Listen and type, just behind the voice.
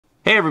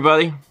Hey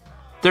everybody!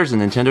 There's a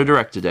Nintendo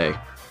Direct today,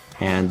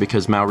 and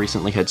because Mal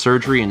recently had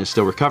surgery and is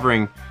still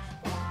recovering,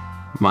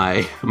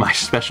 my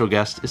special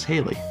guest is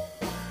Hayley.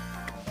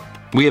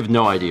 We have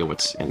no idea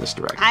what's in this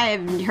Direct. I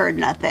have heard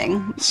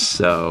nothing.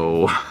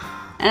 So...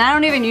 And I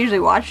don't even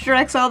usually watch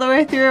Directs all the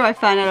way through, I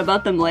find out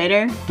about them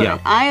later. But yeah.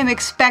 I am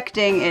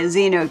expecting a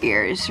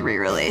Xenogears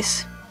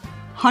re-release.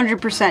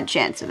 100%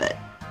 chance of it.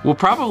 We'll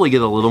probably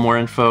get a little more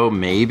info,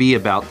 maybe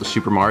about the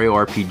Super Mario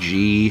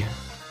RPG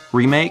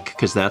remake,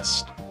 because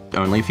that's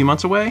only a few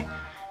months away.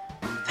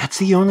 That's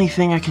the only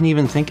thing I can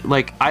even think,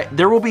 like,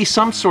 there will be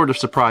some sort of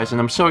surprise,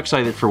 and I'm so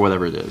excited for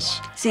whatever it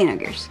is.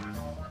 Xenogears.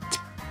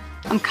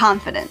 I'm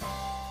confident.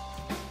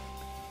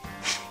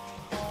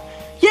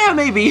 Yeah,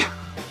 maybe.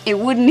 It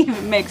wouldn't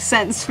even make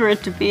sense for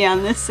it to be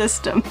on this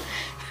system.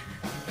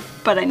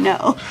 But I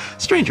know.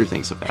 Stranger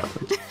things have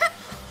happened.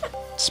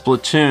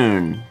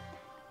 Splatoon.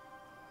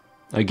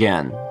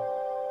 Again.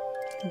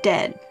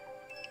 Dead.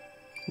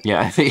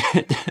 Yeah, I think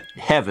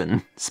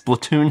heaven.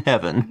 Splatoon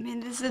heaven. I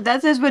mean,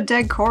 that is what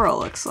Dead Coral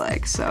looks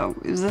like, so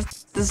is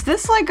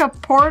this like a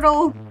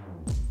Portal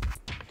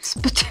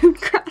Splatoon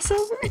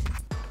crossover?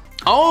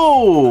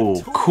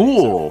 Oh,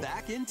 cool.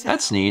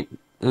 That's neat.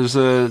 There's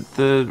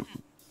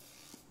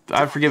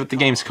I forget what the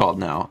game's called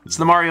now. It's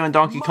the Mario and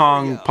Donkey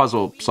Kong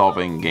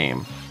puzzle-solving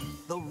game.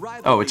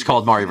 Oh, it's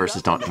called Mario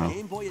vs. Donkey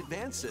Kong.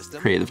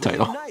 Creative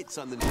title.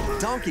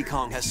 Donkey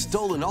Kong has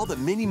stolen all the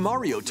mini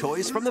Mario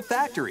toys from the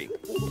factory.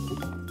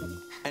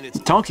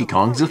 Donkey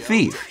Kong's a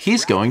thief.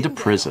 He's going to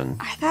prison.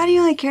 I thought he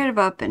only cared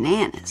about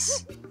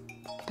bananas.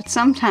 But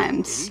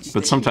sometimes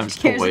toys.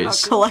 About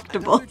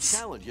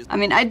collectibles. I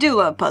mean, I do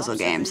love puzzle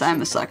games.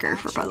 I'm a sucker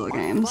for puzzle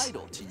games.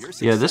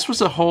 Yeah, this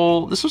was a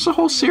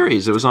whole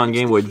series. It was on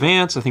Game Boy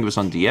Advance. I think it was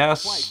on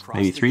DS,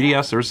 maybe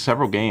 3DS. There was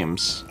several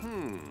games.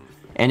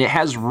 And it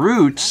has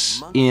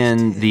roots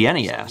in the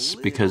NES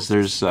because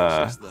there's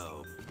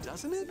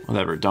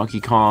whatever, Donkey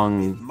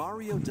Kong,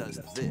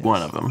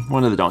 one of them.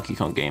 One of the Donkey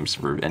Kong games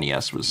for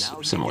NES was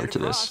similar to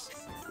this.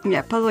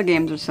 Yeah, puzzle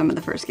games are some of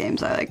the first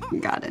games I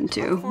got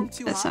into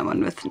as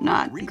someone with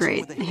not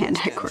great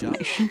hand-eye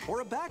coordination.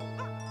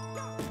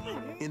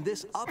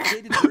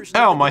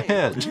 Ow, my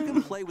head. You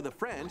can play with a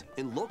friend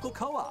in local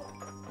co-op.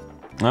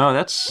 Oh,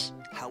 that's...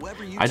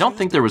 I don't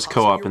think there was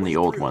co-op in the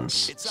old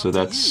ones, so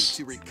that's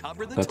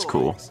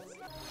cool.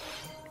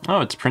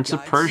 Oh, it's Prince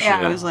of Persia. Yeah,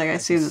 I was like, I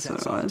assume that's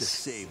what it was.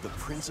 Save the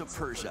Prince of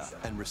Persia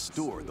and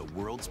restore the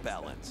world's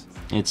balance.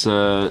 It's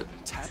a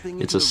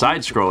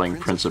side-scrolling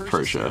Prince of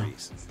Persia.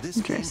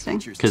 Interesting.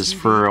 Because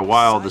for a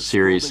while the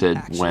series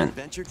had went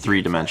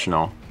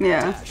three-dimensional.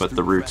 Yeah. But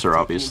the roots are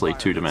obviously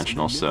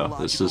two-dimensional, so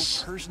this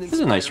is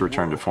a nice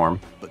return to form.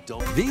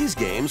 These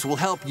games will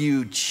help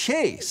you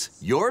chase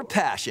your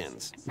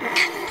passions.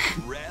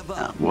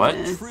 What?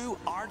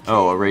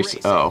 Oh, a race.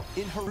 Oh.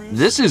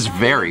 This is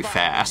very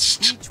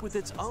fast.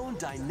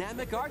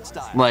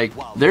 Like,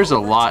 there's a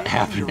lot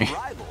happening.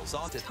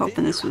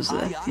 Hoping this was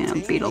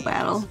a, Beetle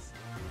battle.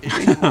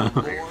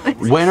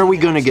 When are we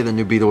going to get a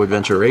new Beetle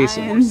Adventure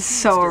Racing? I am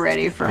so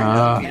ready for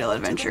a new Beetle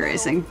Adventure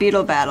Racing.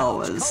 Beetle Battle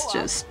was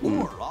just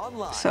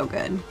so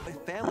good.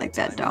 I like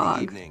that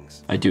dog.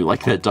 I do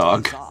like that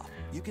dog.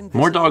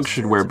 More dogs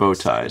should wear bow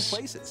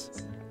ties.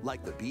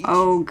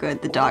 Oh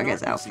good, the dog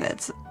has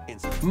outfits.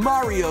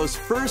 Mario's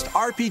first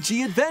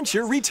RPG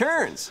adventure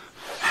returns.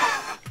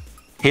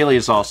 Hayley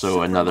is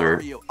also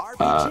another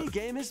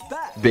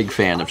big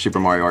fan of Super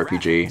Mario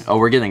RPG. Oh,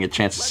 we're getting a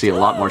chance to see a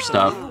lot more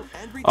stuff.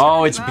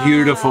 Oh, it's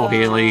beautiful,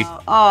 Hayley.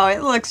 Oh,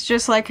 it looks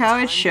just like how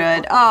it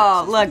should.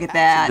 Oh, look at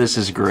that. This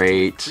is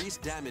great.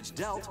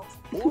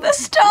 The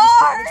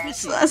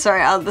stars!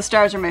 Sorry, the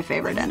stars are my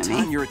favorite enemy.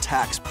 Time your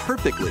attacks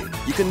perfectly.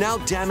 You can now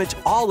damage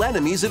all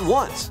enemies at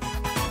once.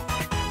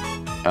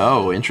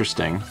 Oh,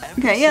 interesting.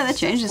 Okay, yeah, that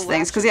changes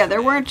things. Because, yeah,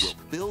 there weren't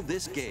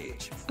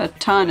a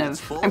ton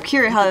of... I'm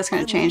curious how that's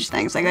going to change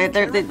things. Like,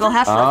 they'll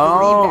have to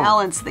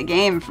rebalance the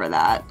game for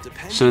that.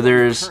 So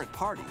there's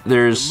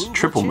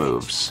triple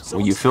moves.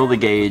 When you fill the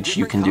gauge,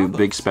 you can do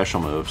big special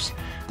moves.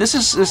 This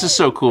is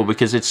so cool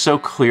because it's so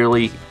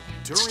clearly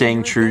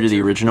staying true to the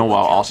original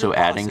while also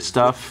adding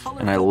stuff,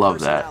 and I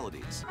love that.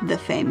 The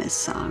famous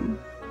song.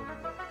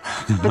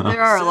 But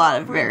there are a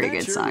lot of very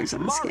good songs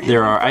in this game.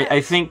 There are.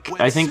 I think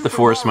the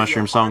Forest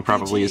Mushroom song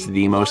probably is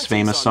the most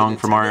famous song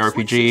for Mario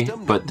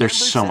RPG, but there's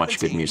so much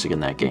good music in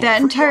that game.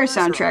 That entire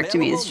soundtrack to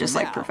me is just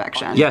like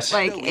perfection. Yes.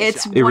 Like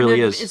it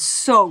really is. It's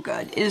so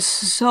good. It is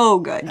so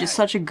good. Just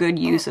such a good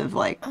use of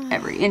like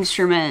every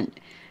instrument.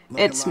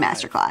 It's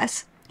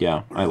masterclass.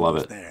 Yeah, I love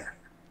it.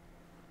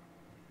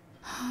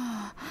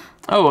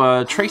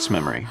 Oh, Trace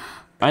Memory.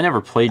 I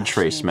never played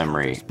Trace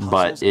Memory,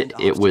 but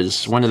it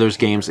was one of those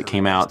games that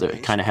came out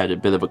that kind of had a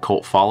bit of a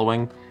cult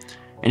following.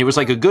 And it was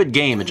like a good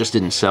game, it just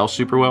didn't sell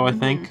super well, I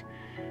think.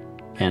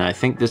 And I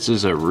think this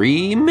is a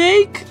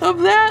remake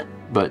of that,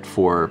 but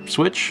for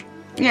Switch.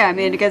 Yeah, I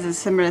mean, because it's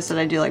similar to that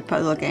I do like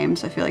puzzle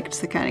games. I feel like it's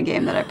the kind of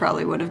game that I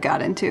probably would have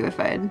got into if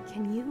I had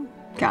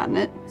gotten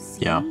it.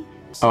 Yeah.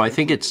 Oh, I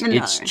think it's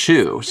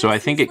two. So I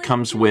think it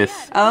comes with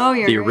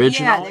the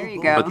original, yeah, there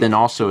you go. but then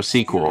also a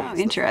sequel, Oh,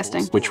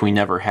 interesting. which we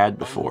never had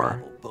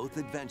before.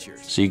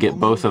 So you get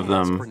both of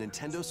them.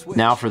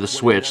 Now for the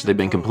Switch, they've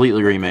been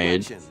completely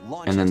remade,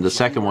 and then the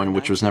second one,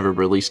 which was never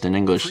released in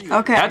English.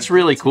 Okay. That's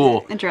really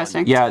cool.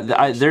 Interesting. Yeah,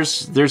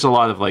 there's a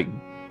lot of like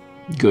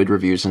good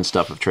reviews and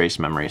stuff of Trace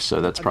Memory,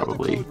 so that's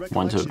probably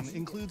one to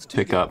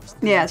pick up.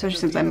 Yeah, especially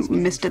since I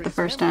missed it the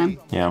first time.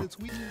 Yeah.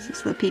 This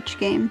is the Peach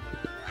game.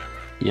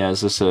 Yeah,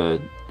 is this a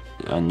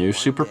new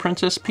Super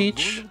Princess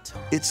Peach?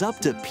 It's up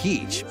to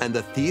Peach and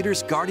the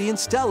theater's guardian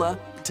Stella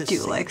to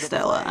Do like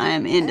Stella. I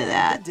am into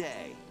that.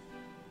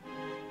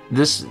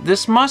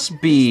 This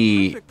must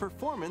be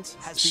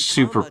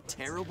super,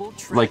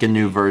 like a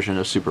new version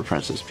of Super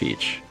Princess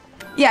Peach.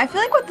 Yeah, I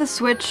feel like what the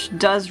Switch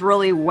does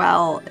really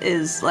well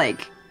is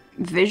like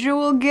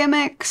visual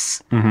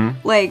gimmicks.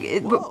 Mm-hmm.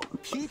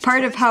 Like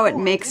part of how it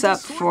makes up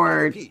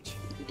for,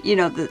 you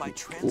know, the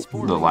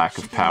lack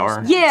of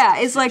power. Yeah,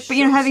 it's like, but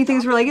you know, having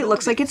things where like it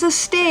looks like it's a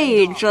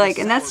stage, like,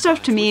 and that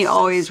stuff to me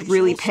always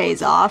really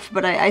pays off.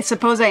 But I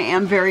suppose I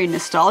am very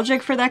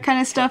nostalgic for that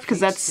kind of stuff because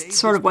that's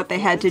sort of what they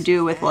had to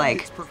do with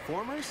like,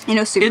 you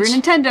know, Super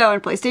Nintendo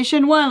and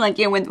PlayStation 1, like,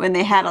 you know, when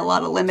they had a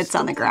lot of limits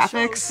on the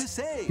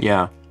graphics.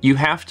 Yeah, you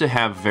have to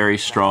have very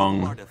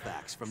strong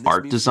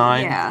art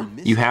design. Yeah.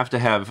 You have to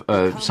have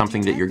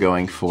something that you're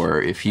going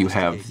for if you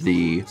have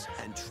the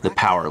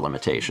power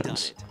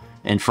limitations.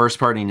 And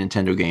first-party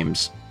Nintendo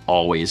games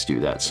always do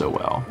that so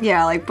well.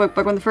 Yeah, like but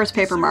when the first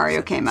Paper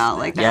Mario came out,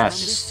 like that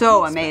was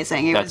so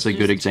amazing. That's a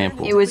good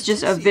example. It was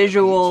just a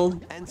visual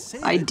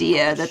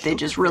idea that they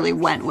just really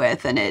went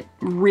with, and it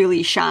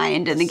really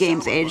shined, and the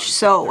game's aged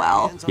so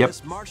well. Yep.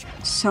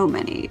 So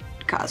many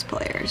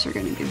cosplayers are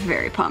going to be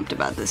very pumped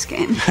about this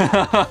game.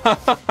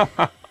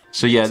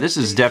 So yeah, this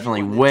is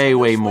definitely way,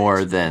 way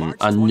more than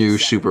a new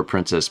Super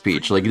Princess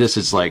Peach. Like, this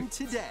is like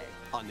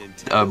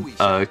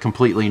a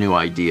completely new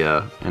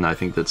idea, and I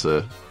think that's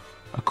a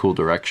cool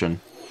direction.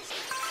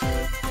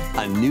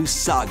 A new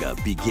saga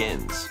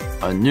begins.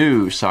 A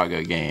new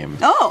Saga game.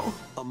 Oh!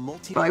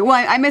 Like,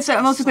 well, I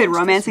mostly played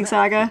Romancing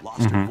Saga.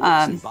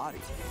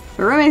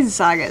 But Romancing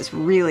Saga is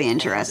really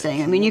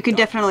interesting. I mean, you could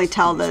definitely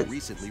tell that,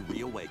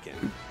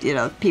 you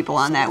know, people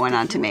on that went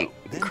on to make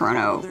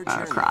Chrono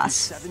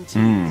Cross.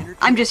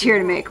 I'm just here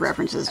to make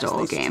references to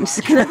old games.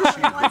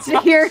 Everybody wants to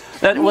hear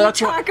me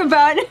talk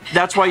about it.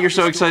 That's why you're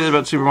so excited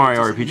about Super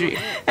Mario RPG.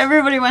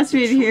 Everybody wants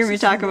me to hear me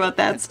talk about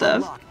that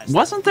stuff.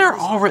 Wasn't there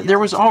already? There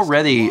was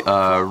already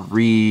a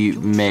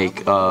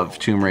remake of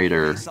Tomb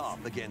Raider.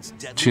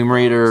 Tomb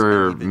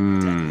Raider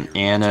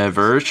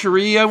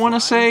Anniversary, I want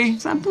to say.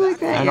 Something like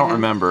that. I don't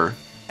remember.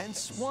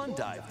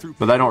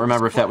 But I don't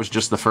remember if that was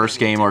just the first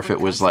game or if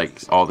it was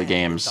like all the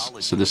games.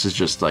 So this is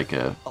just like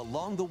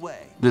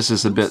this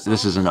is an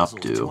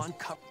updo.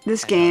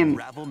 This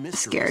game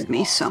scared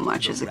me so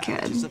much as a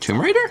kid.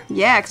 Tomb Raider?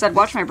 Yeah, because I'd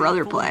watch my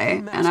brother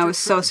play, and I was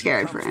so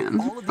scared for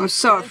him. I was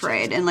so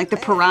afraid. And like the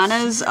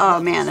piranhas,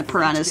 oh man, the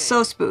piranhas,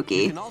 so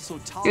spooky.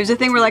 It was a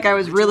thing where like I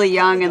was really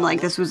young, and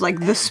like this was like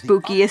the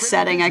spookiest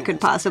setting I could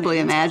possibly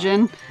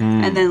imagine.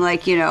 And then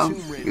like, you know,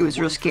 it was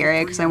real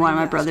scary because I wanted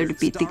my brother to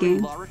beat the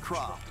game.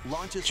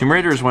 Tomb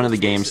Raider is one of the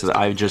games that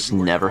I just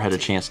never had a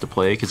chance to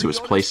play because it was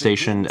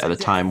PlayStation at a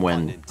time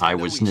when I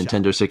was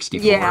Nintendo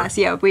 64. Yes,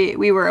 yeah,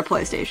 we were a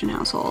PlayStation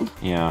household.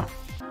 Yeah.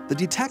 The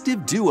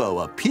detective duo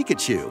of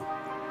Pikachu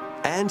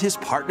and his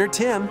partner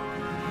Tim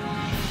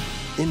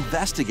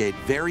investigate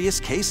various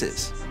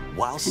cases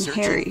while And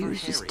searching Harry, for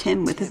who's just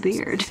Tim with a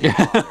beard.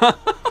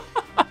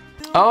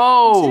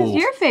 Oh!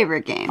 What's your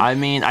favorite game? I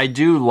mean, I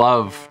do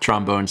love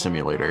Trombone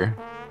Simulator.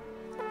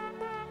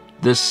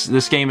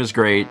 This game is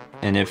great,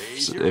 and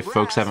if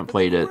folks haven't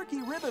played it,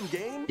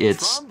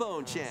 it's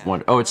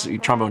it's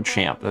Trombone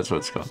Champ. That's what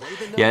it's called.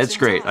 Yeah, it's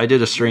great. I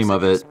did a stream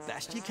of it,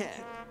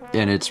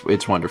 and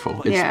it's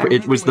wonderful.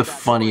 It was the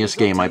funniest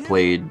game I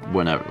played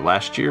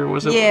last year,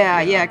 was it?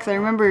 Yeah, because I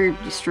remember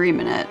you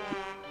streaming it.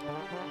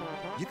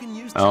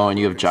 Oh, and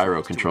you have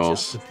gyro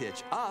controls.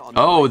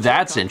 Oh,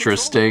 that's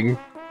interesting.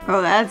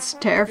 Oh, that's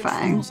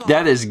terrifying.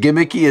 That is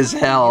gimmicky as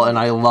hell, and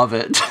I love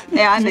it.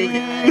 Yeah, I mean,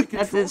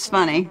 it's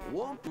funny.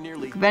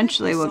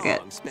 Eventually we'll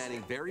get,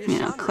 you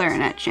know,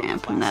 Clarinet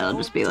Champ, and that'll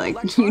just be like,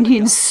 you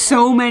need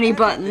so many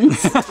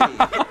buttons.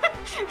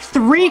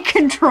 3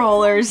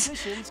 controllers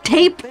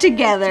taped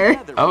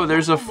together. Oh,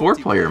 there's a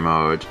 4-player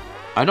mode.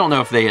 I don't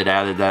know if they had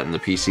added that in the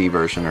PC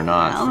version or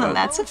not. Well, then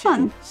that's a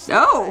fun.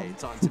 Oh!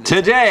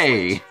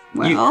 Today!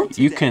 Well,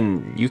 you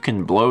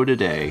can blow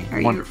today.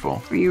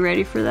 Wonderful. Are you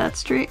ready for that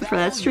stream? For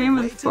that stream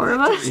with the 4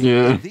 of us?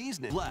 Yeah.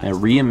 And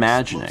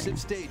reimagining.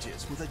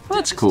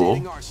 That's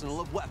cool.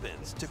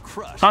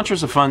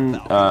 Contra's a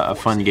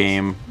fun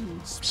game.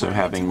 So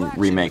having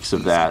remakes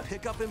of that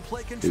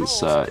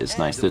is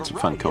nice. It's a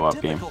fun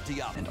co-op game.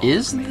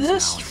 Is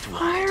this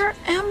Fire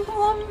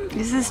Emblem?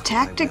 Is this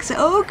Tactics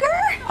Ogre?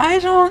 I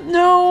don't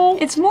know.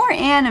 It's more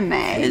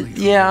anime.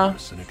 Yeah.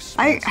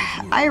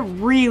 I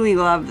really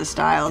love the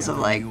styles of,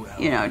 like,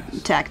 you know,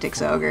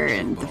 Tactics Ogre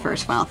and the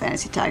first Final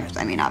Fantasy Tactics.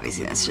 I mean,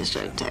 obviously that's just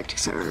a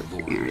Tactics Ogre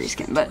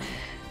game, but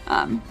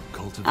I'm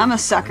a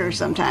sucker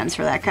sometimes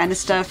for that kind of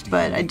stuff,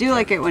 but I do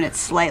like it when it's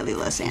slightly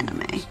less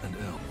anime.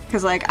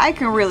 Because, like, I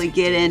can really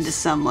get into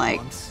some, like,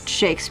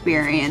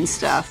 Shakespearean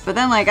stuff, but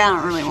then, like, I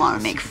don't really want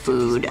to make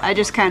food. I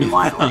just kind of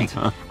want to,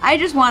 like, I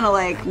just want to,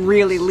 like,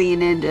 really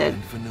lean into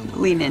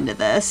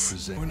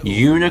this.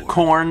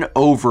 Unicorn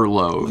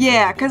Overload.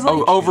 Yeah, because, like...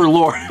 Oh,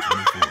 Overlord.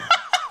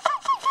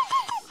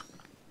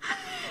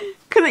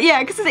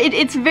 Because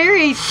it's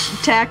very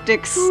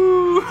tactics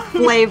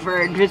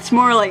flavored. It's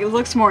more like, it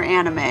looks more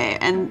anime,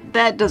 and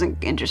that doesn't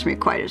interest me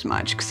quite as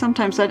much. Because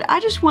sometimes I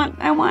want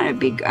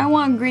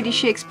a gritty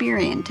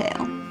Shakespearean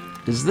tale.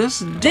 Is this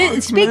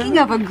Speaking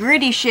of a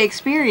gritty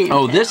Shakespearean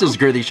Oh, tale, this is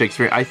gritty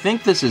Shakespearean. I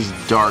think this is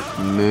Dark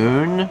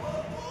Moon,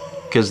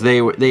 because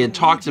they had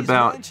talked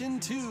about,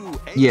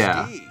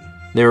 yeah,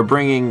 they were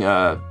bringing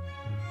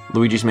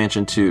Luigi's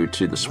Mansion 2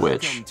 to the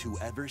Switch,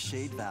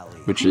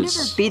 which is...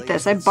 I never beat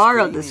this. I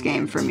borrowed this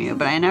game from you,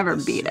 but I never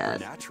beat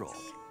it.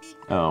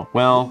 Oh,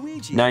 well,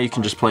 now you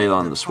can just play it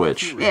on the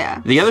Switch. Yeah.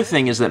 The other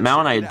thing is that Mal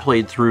and I had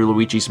played through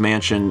Luigi's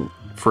Mansion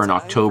for an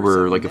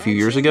October, like a few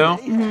years ago,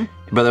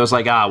 but I was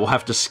like, we'll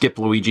have to skip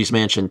Luigi's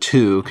Mansion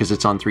 2 because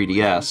it's on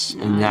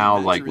 3DS, and now,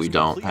 like, we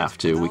don't have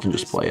to. We can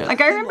just play it.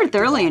 Like, I remember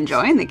thoroughly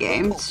enjoying the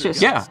game. It's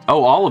just... Yeah.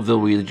 Oh, all of the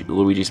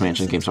Luigi's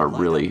Mansion games are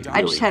really,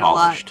 I just had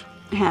polished. a lot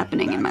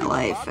happening in my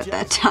life at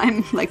that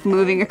time, like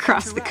moving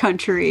across the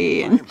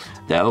country and...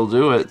 That'll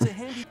do it.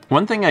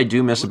 One thing I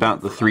do miss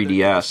about the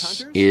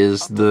 3DS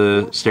is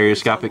the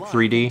stereoscopic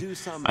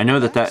 3D. I know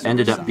that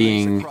ended up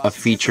being a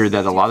feature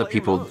that a lot of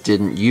people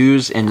didn't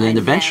use, and then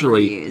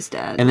eventually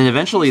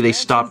they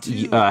stopped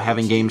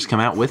having games come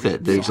out with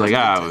it. It was like,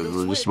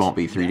 this won't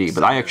be 3D.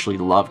 But I actually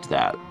loved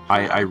that.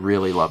 I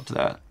really loved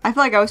that. I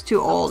feel like I was too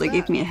old. It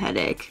gave me a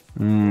headache.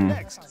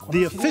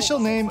 The official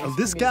name of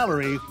this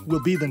gallery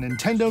will be the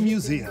Nintendo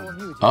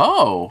Museum.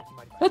 Oh,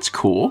 that's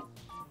cool.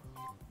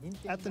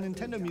 At the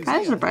Nintendo Museum,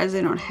 I'm surprised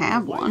they don't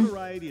have one.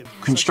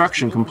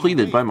 Construction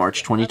completed by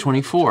March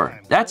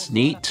 2024. That's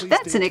neat.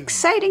 That's an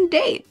exciting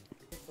date.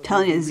 I'm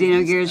telling you,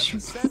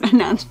 Xenogears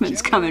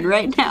announcement's coming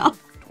right now.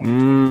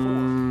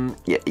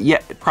 Yeah,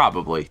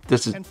 probably.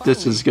 This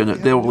is gonna.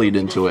 They'll lead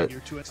into it.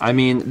 I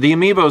mean, the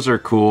amiibos are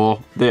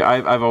cool.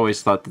 I've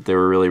always thought that they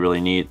were really,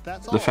 really neat.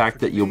 The fact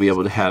that you'll be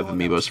able to have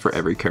amiibos for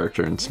every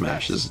character in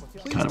Smash is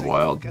kind of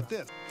wild.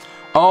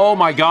 Oh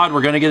my God,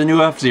 we're gonna get a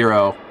new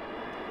F-Zero.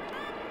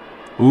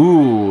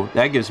 Ooh,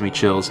 that gives me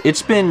chills.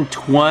 It's been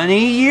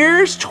 20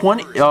 years?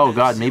 20? Oh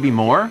God, maybe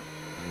more?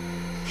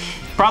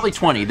 Probably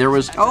 20. There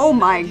was... Oh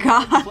my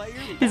God.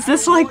 Is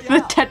this like the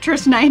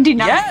Tetris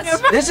 99? Yes!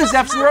 This is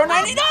F-Zero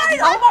 99!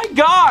 Oh my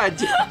God!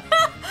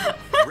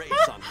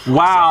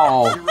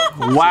 Wow.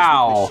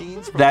 Wow.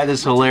 That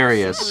is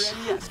hilarious.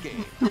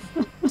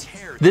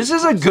 This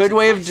is a good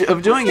way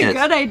of doing it.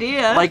 Good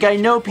idea. Like, I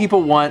know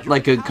people want,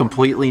 like, a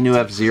completely new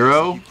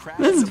F-Zero.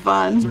 This is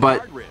fun.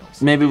 But...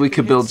 maybe we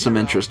could build some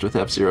interest with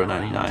F-Zero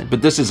 99.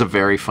 But this is a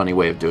very funny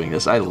way of doing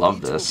this. I love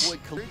this.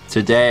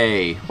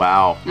 Today.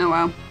 Wow. Oh,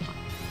 wow.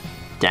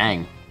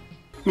 Dang.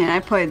 Man,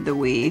 I played the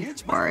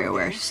Wii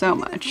WarioWare so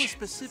much.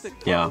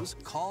 Yeah.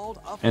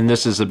 And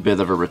this is a bit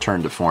of a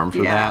return to form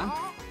for that.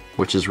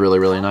 Which is really,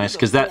 really nice.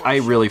 Because I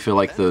really feel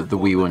like the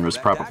Wii one was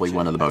probably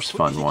one of the most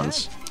fun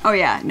ones. Oh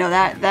yeah, no,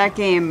 that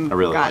game I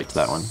really got liked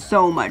that one.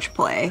 So much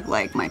play.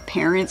 Like, my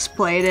parents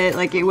played it.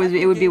 Like, it would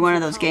be one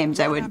of those games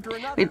we'd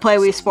play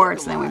Wii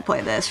Sports and then we'd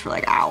play this for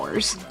like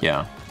hours.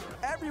 Yeah.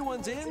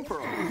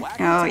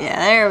 Oh yeah,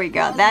 there we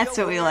go. That's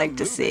what we like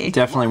to see.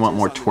 Definitely want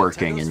more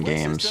twerking in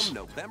games.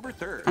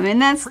 I mean,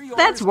 that's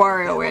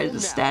WarioWare's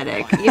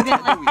aesthetic. Even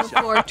like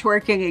before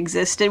twerking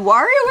existed,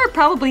 WarioWare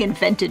probably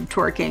invented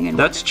twerking in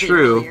That's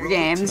true.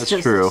 games.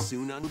 That's true.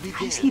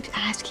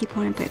 I just keep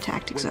wanting to play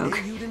Tactics Ogre.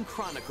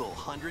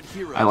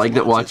 I like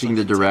that watching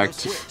the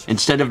Direct,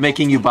 instead of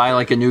making you buy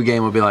like a new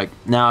game, will be like,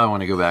 now I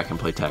want to go back and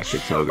play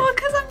Tactics Ogre. Well,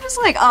 because I'm just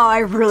like, oh, I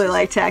really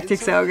like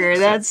Tactics Ogre.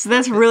 That's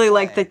really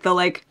like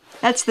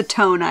that's the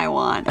tone I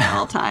want at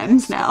all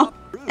times now.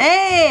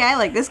 Hey, I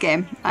like this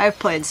game. I've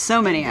played so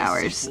many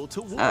hours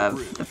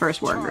of the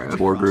first Wargroove.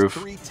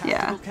 Wargroove.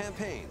 Yeah.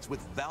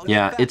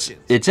 Yeah,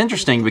 it's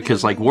interesting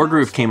because like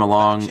Wargroove came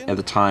along at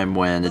the time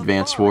when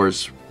Advance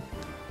Wars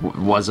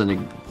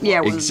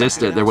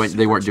existed.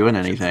 They weren't doing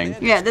anything.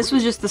 Yeah, this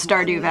was just the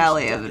Stardew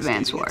Valley of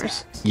Advance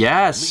Wars.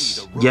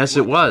 Yes,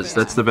 it was.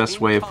 That's the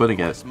best way of putting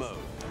it.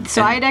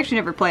 So I had actually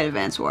never played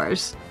Advance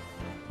Wars.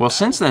 Well,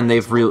 since then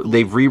they've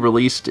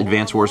re-released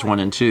Advance Wars 1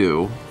 and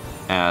 2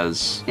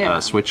 as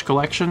a Switch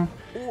collection.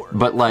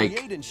 But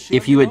like,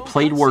 if you had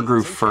played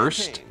Wargroove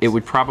first, it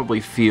would probably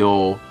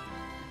feel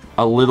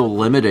a little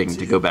limiting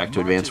to go back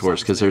to Advance Wars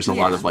because there's a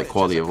lot of like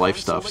quality of life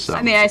stuff. So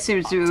I mean, I assume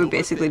it would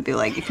basically be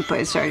like if you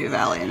played Stardew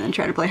Valley and then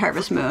try to play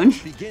Harvest Moon.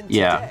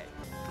 Yeah.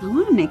 I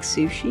want to make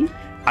sushi.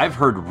 I've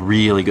heard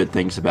really good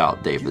things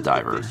about Dave the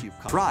Diver.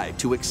 Tried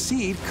to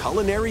exceed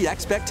culinary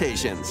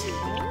expectations.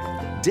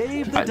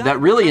 That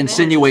really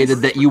insinuated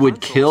that you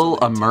would kill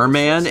a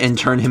merman and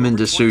turn him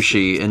into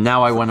sushi, and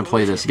now I want to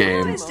play this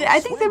game. I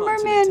think the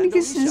merman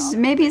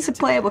maybe it's a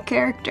playable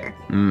character.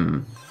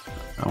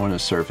 I want to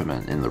serve him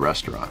in the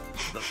restaurant.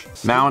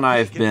 Mao and I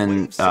have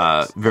been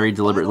very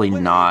deliberately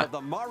not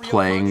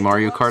playing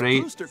Mario Kart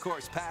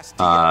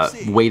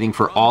 8, waiting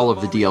for all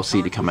of the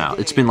DLC to come out.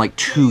 It's been like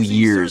 2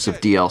 years of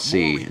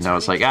DLC, and I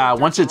was like,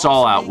 once it's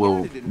all out,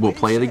 we'll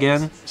play it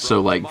again.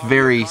 So like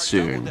very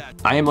soon.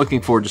 I am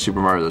looking forward to Super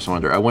Mario Bros.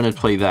 Wonder. I want to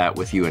play that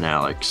with you and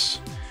Alex,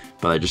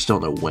 but I just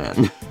don't know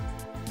when.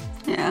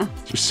 Yeah.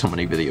 There's so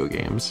many video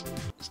games.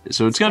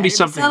 So it's going to be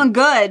something... Sound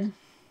good.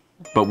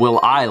 But will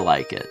I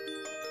like it?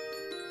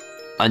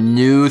 A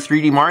new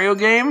 3D Mario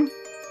game?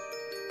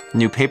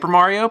 New Paper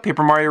Mario?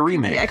 Paper Mario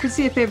Remake. Yeah, I could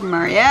see a Paper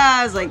Mario. Yeah,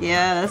 I was like,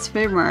 yeah, that's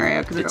Paper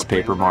Mario. It's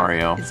Paper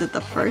Mario. Is it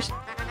the first?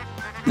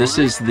 This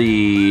is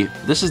the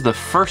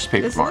first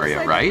Paper Mario,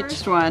 like right? The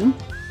first one.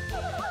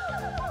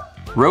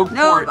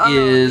 Rogueport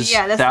is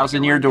yeah,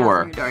 Thousand Year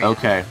Door. Thousand Year Door, yeah.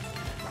 Okay.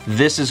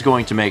 This is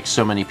going to make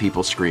so many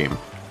people scream.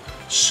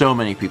 So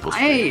many people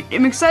scream. I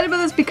am excited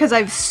about this because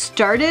I've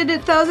started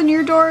at Thousand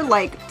Year Door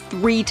like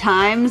 3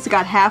 times,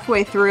 got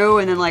halfway through,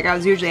 and then like I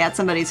was usually at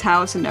somebody's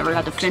house and never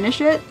got to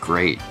finish it.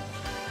 Great.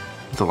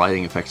 The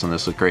lighting effects on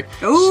this look great.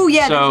 Oh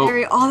yeah, so,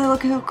 they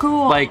look so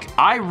cool. Like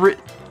I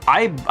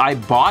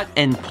bought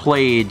and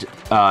played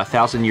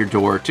Thousand Year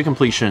Door to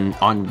completion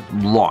on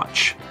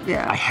launch.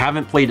 Yeah. I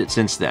haven't played it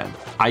since then.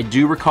 I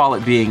do recall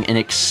it being an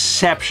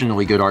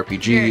exceptionally good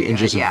RPG and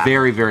just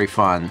very, very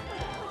fun.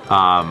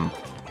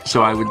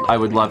 So I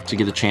would love to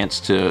get a chance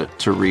to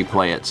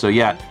replay it. So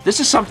yeah, this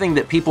is something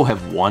that people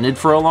have wanted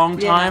for a long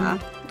time,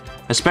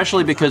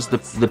 especially because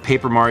the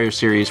Paper Mario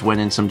series went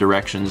in some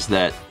directions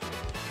that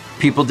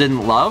people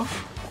didn't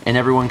love, and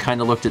everyone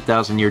kind of looked at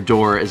Thousand Year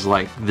Door as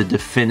like the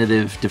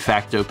definitive de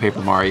facto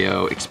Paper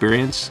Mario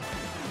experience.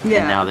 Yeah.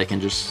 And now they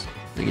can just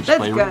play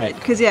it right.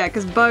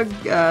 Because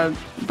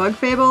Bug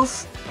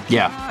Fables.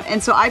 Yeah.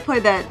 And so I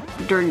played that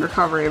during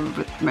recovery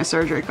with my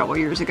surgery a couple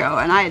years ago,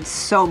 and I had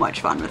so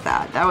much fun with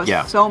that. That was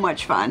so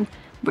much fun.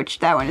 Which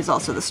that one is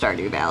also the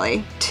Stardew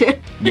Valley too.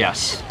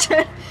 Yes.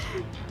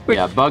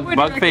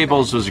 Bug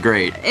Fables was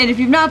great. And if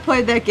you've not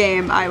played that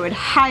game, I would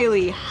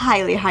highly,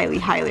 highly, highly,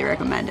 highly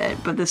recommend it.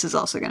 But this is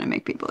also going to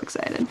make people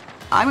excited.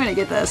 I'm going to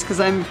get this because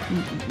I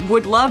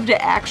would love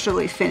to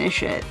actually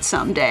finish it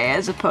someday,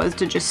 as opposed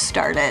to just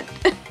start it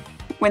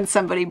when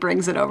somebody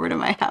brings it over to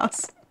my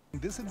house.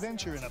 This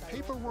adventure in a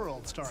paper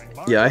world starring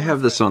Mario. Yeah, I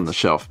have this on the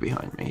shelf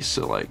behind me,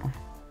 so like...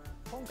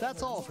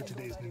 That's all for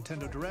today's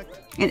Nintendo Direct.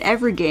 And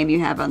every game you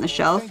have on the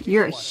shelf,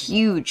 you're a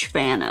huge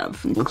fan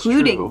of,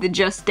 including the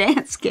Just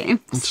Dance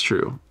games. That's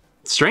true.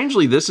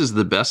 Strangely, this is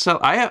the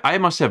bestseller. I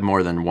must have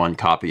more than one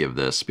copy of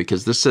this,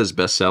 because this says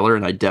bestseller,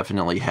 and I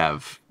definitely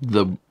have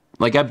the...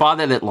 Like, I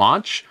bought it at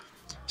launch,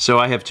 so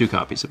I have 2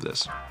 copies of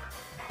this.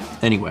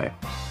 Anyway,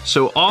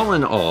 so all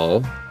in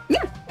all...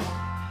 Yeah.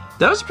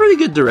 That was a pretty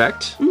good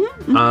Direct.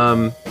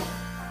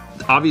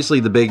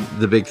 Obviously, the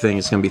big thing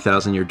is going to be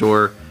Thousand Year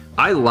Door.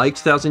 I liked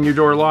Thousand Year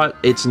Door a lot.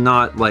 It's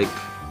not like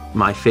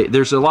my favorite.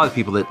 There's a lot of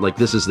people that like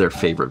this is their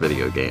favorite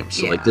video game.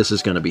 So like this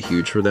is going to be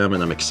huge for them,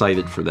 and I'm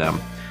excited for them.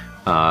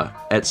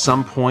 At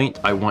some point,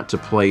 I want to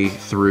play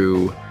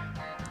through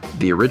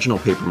the original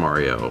Paper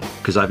Mario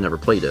because I've never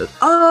played it.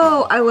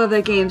 Oh, I love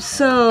that game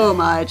so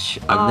much.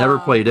 I've never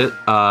played it.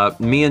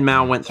 Me and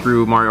Mal went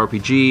through Mario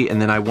RPG,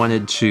 and then I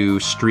wanted to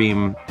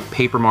stream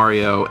Paper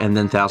Mario and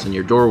then Thousand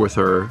Year Door with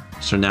her.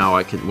 So now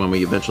I can, when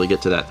we eventually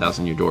get to that,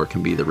 Thousand Year Door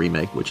can be the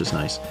remake, which is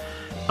nice.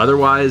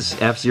 Otherwise,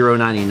 F-Zero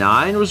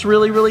 99 was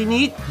really, really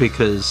neat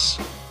because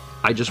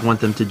I just want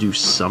them to do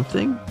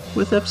something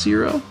with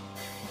F-Zero.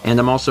 And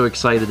I'm also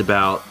excited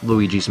about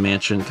Luigi's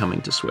Mansion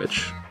coming to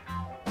Switch.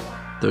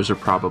 Those are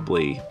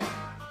probably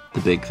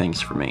the big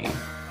things for me.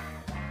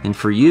 And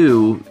for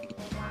you,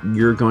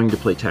 you're going to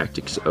play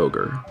Tactics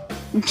Ogre.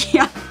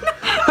 Yeah.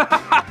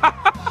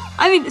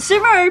 I mean,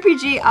 Super Mario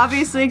RPG,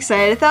 obviously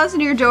excited. Thousand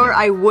Year Door,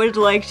 I would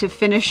like to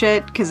finish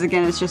it, because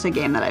again, it's just a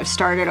game that I've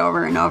started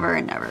over and over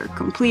and never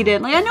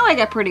completed. Like, I know I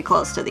got pretty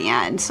close to the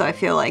end, so I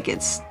feel like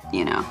it's,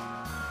 you know,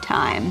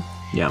 time.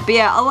 Yeah. But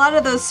yeah, a lot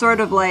of those sort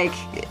of like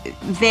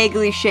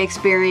vaguely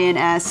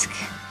Shakespearean-esque.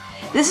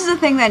 This is the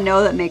thing that I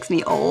know that makes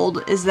me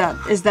old, is that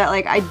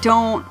like I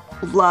don't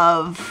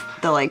love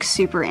the like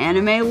super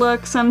anime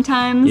look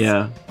sometimes.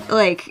 Yeah.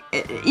 Like,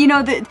 you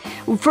know,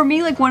 for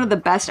me, like one of the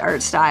best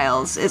art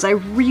styles is I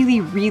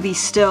really, really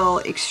still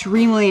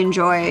extremely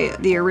enjoy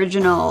the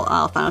original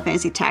Final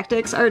Fantasy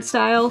Tactics art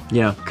style.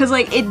 Yeah. Because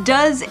like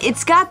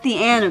it's got the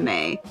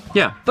anime.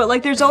 Yeah. But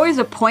like there's always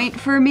a point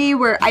for me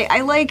where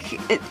I like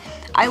it.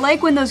 I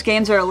like when those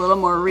games are a little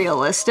more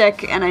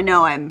realistic, and I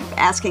know I'm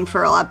asking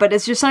for a lot, but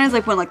it's just sometimes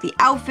like when like the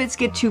outfits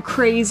get too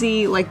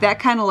crazy, like that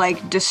kind of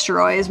like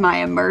destroys my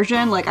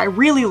immersion. Like I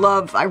really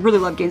love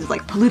games with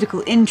like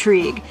political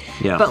intrigue.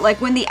 Yeah. But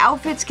like when the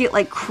outfits get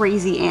like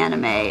crazy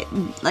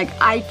anime, like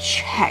I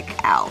check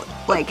out.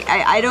 Like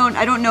I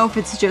don't know if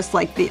it's just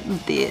like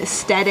the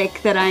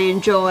aesthetic that I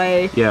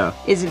enjoy. Yeah.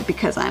 Is it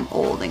because I'm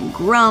old and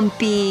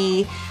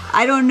grumpy?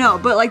 I don't know,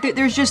 but like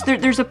there's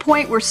a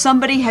point where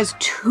somebody has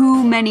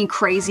too many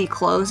crazy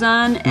clothes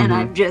on, and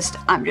I'm just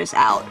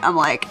out. I'm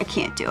like, I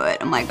can't do it.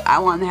 I'm like, I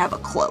want to have a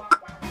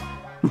cloak.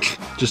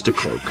 Just a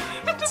cloak.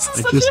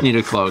 I just need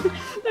a cloak.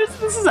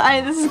 This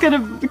is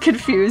gonna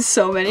confuse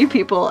so many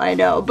people, I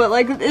know, but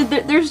like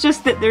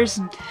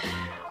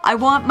I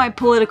want my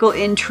political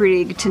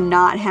intrigue to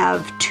not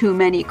have too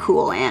many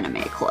cool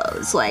anime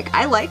clothes. Like,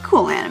 I like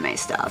cool anime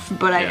stuff,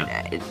 but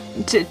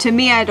to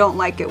me, I don't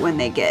like it when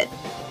they get.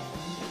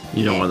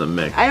 You don't want them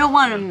mixed. I don't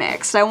want them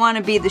mixed. I want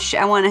to be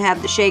I want to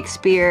have the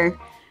Shakespeare,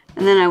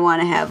 and then I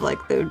want to have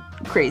like the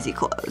crazy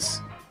clothes.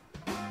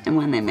 And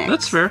when they mix,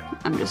 that's fair.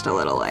 I'm just a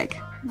little like.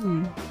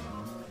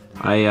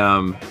 I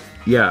am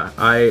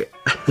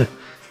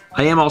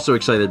also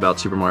excited about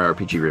Super Mario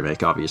RPG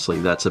Remake, obviously.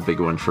 That's a big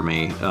one for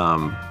me.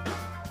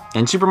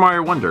 And Super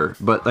Mario Wonder.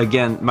 But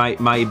again,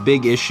 my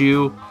big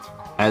issue,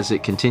 as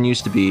it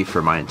continues to be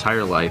for my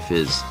entire life,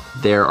 is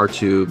there are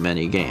too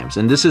many games.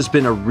 And this has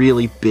been a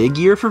really big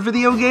year for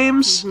video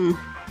games.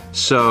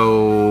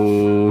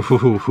 So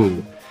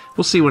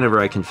we'll see whenever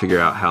I can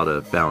figure out how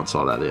to balance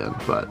all that in.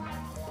 But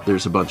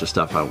there's a bunch of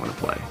stuff I want to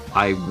play.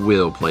 I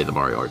will play the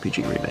Mario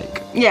RPG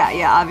Remake.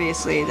 Yeah,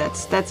 obviously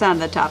that's on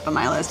the top of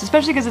my list,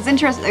 especially because it's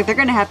interesting. Like, they're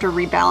going to have to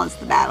rebalance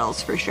the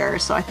battles for sure.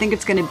 So I think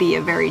it's going to be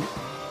a very,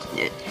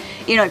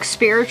 like,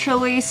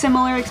 spiritually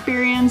similar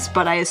experience.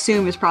 But I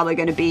assume it's probably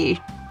going to be,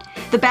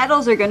 the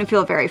battles are going to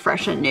feel very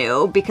fresh and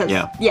new because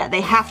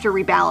they have to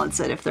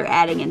rebalance it if they're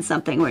adding in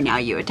something where now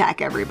you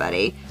attack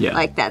everybody. Yeah,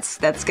 like that's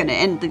going to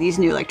end these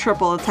new like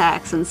triple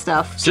attacks and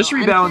stuff. So just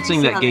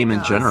rebalancing that game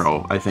in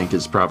general, I think,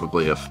 is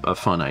probably a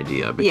fun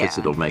idea because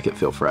it'll make it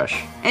feel fresh.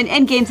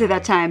 And games at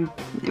that time,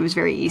 it was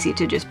very easy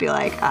to just be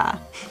like,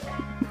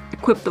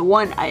 equip the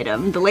one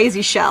item, the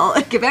lazy shell,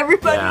 give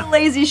everybody a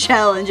lazy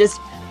shell and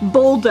just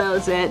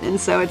bulldoze it. And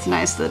so it's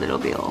nice that it'll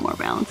be a little more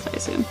balanced, I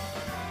assume.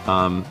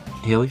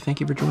 Hayley, thank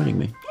you for joining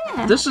me.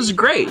 Yeah. This is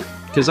great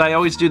because I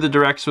always do the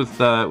directs with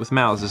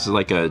Mal's. This is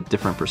like a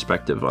different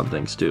perspective on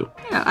things too.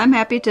 Yeah, I'm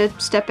happy to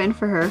step in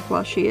for her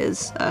while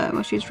she's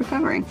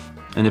recovering.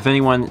 And if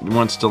anyone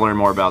wants to learn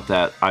more about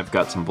that, I've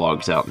got some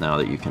vlogs out now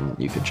that you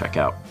can check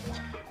out.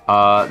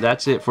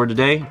 That's it for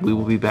today. We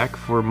will be back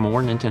for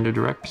more Nintendo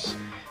Directs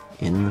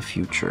in the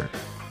future.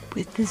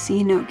 With the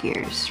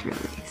Xenogears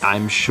release.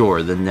 I'm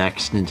sure the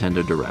next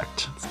Nintendo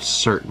Direct,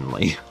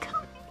 certainly.